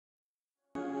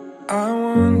I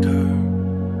wonder,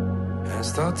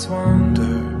 as thoughts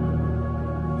wander,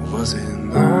 was it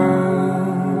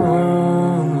long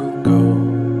ago?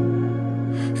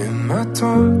 Am I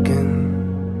talking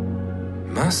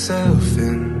myself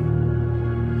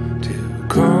into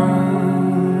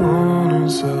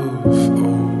corners of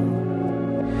old?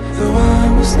 Though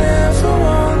I was never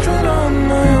wandering on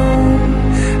my own,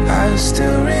 I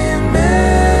still remember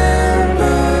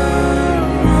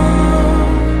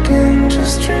walking.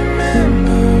 Just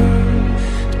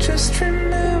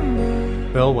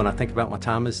remember. Well, when I think about my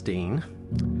time as dean,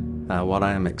 what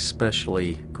I am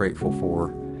especially grateful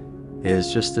for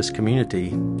is just this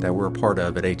community that we're a part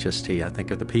of at HST. I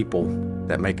think of the people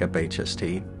that make up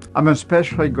HST. I'm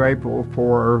especially grateful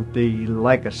for the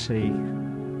legacy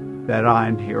that I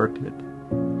inherited.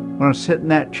 When I sit in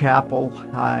that chapel,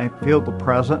 I feel the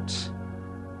presence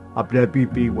of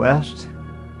W.B. West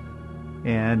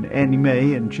and Annie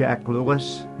Mae and Jack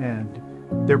Lewis, and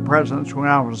their presence when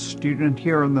I was a student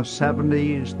here in the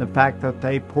 70s, the fact that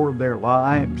they poured their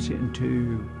lives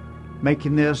into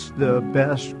making this the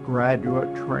best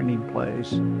graduate training place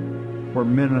for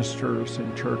ministers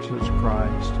in churches of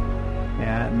Christ.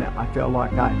 And I feel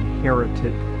like I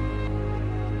inherited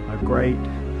a great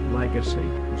legacy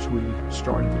as we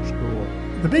started the school.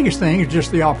 The biggest thing is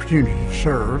just the opportunity to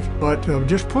serve, but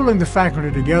just pulling the faculty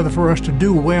together for us to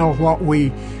do well what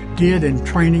we did in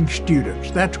training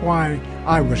students. That's why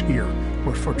I was here,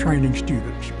 was for training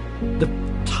students. The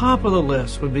top of the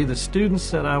list would be the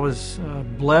students that I was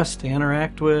blessed to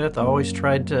interact with. I always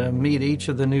tried to meet each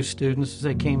of the new students as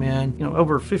they came in. You know,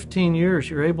 over 15 years,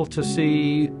 you're able to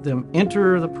see them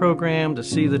enter the program, to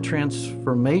see the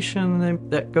transformation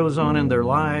that goes on in their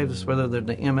lives, whether they're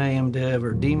the MA, MDiv,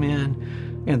 or DMin,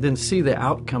 and then see the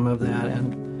outcome of that.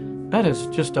 And that is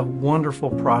just a wonderful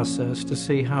process to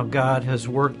see how God has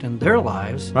worked in their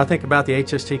lives. When I think about the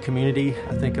HST community,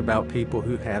 I think about people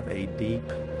who have a deep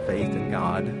faith in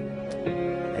God,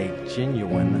 a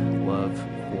genuine love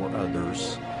for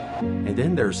others, and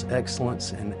then there's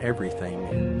excellence in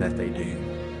everything that they do.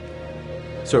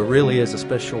 So it really is a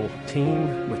special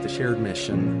team with a shared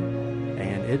mission,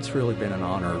 and it's really been an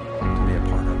honor to be a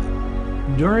part of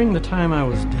it. During the time I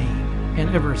was dean,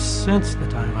 and ever since the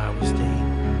time I was dean,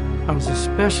 I was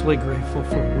especially grateful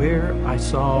for where I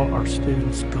saw our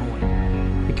students going,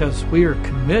 because we are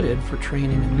committed for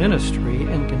training and ministry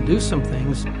and can do some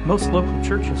things most local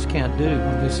churches can't do.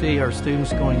 When we see our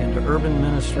students going into urban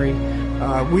ministry.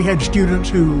 We had students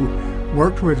who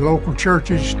worked with local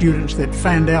churches, students that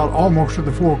fanned out almost to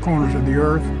the four corners of the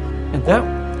earth. And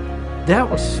that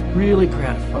was really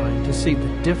gratifying to see the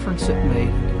difference it made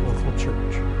in the local church.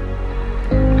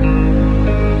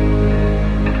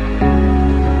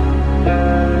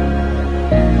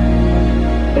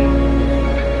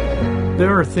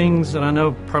 There are things that I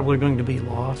know probably going to be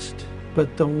lost,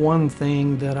 but the one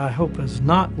thing that I hope is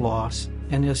not lost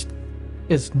and is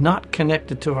not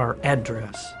connected to our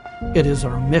address. It is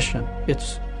our mission.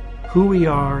 It's who we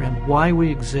are and why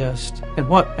we exist and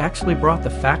what actually brought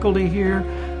the faculty here,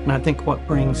 and I think what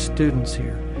brings students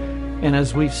here. And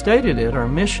as we've stated it, our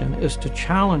mission is to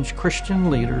challenge Christian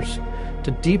leaders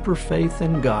to deeper faith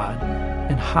in God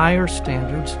and higher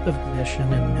standards of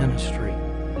mission and ministry.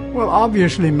 Well,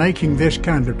 obviously making this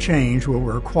kind of change will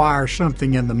require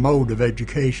something in the mode of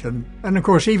education. And of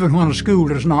course, even when a school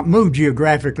does not move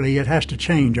geographically, it has to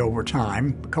change over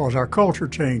time because our culture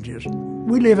changes.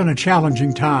 We live in a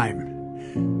challenging time,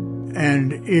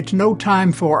 and it's no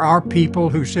time for our people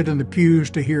who sit in the pews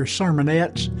to hear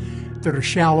sermonettes that are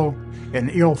shallow and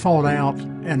ill thought out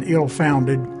and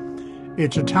ill-founded.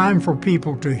 It's a time for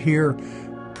people to hear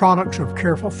products of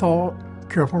careful thought,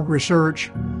 careful research,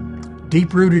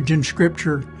 deep-rooted in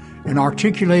Scripture, and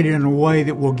articulated in a way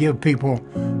that will give people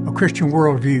a Christian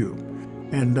worldview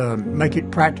and make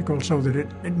it practical so that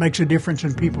it makes a difference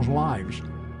in people's lives.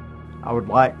 I would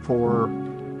like for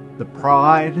the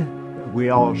pride that we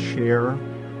all share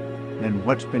in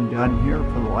what's been done here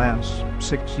for the last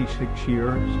 66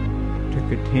 years to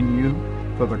continue,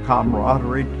 for the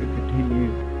camaraderie to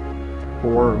continue,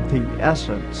 for the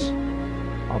essence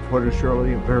of what is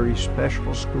really a very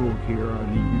special school here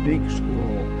and a unique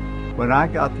school. When I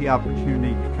got the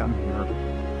opportunity to come here,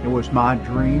 it was my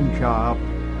dream job,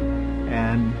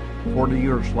 and 40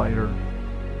 years later,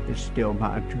 it's still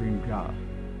my dream job.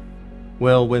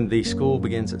 Well, when the school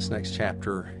begins its next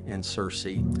chapter in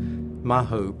Searcy, my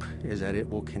hope is that it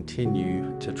will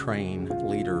continue to train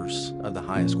leaders of the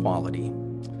highest quality.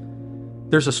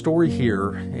 There's a story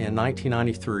here in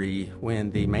 1993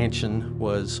 when the mansion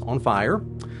was on fire,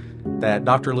 that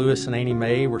Dr. Lewis and Annie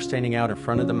Mae were standing out in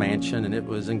front of the mansion and it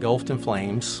was engulfed in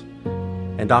flames.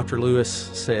 And Dr. Lewis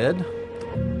said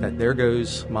that there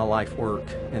goes my life work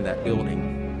in that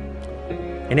building.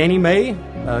 And Annie Mae,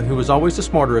 who was always the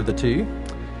smarter of the two,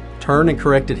 turned and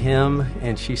corrected him,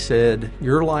 and she said,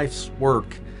 your life's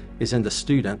work is in the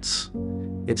students.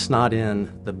 It's not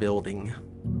in the building.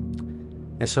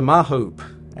 And so my hope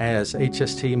as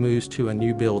HST moves to a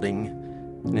new building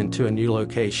and into a new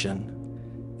location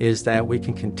is that we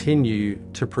can continue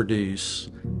to produce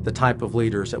the type of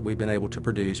leaders that we've been able to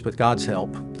produce with God's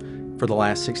help for the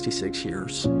last 66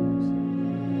 years.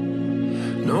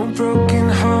 No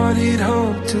broken-hearted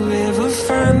hope to ever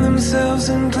find themselves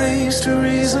in place to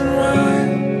reason why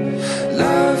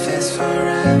love is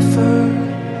forever.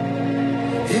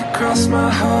 It crossed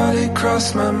my heart, it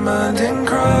crossed my mind, and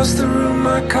crossed the room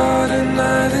I caught an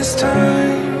eye this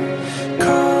time,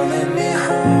 calling me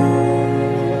home.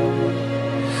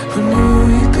 Who knew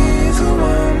you'd be the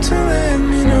one to let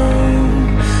me know?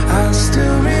 I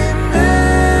still remember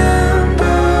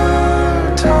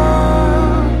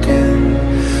talking,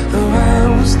 though I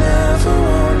was never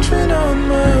wandering on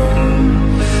my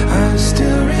own. I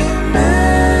still remember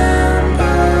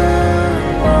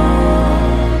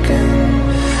walking.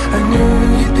 I knew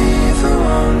you'd be the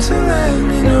one to let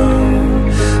me know.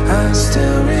 I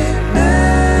still remember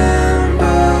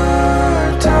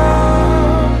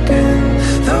talking,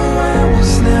 though I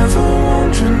was never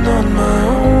wandering on my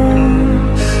own.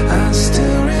 I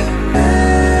still remember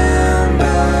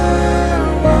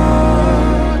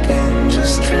walking.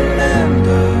 Just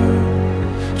remember,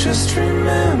 just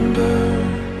remember,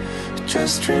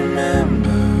 just remember.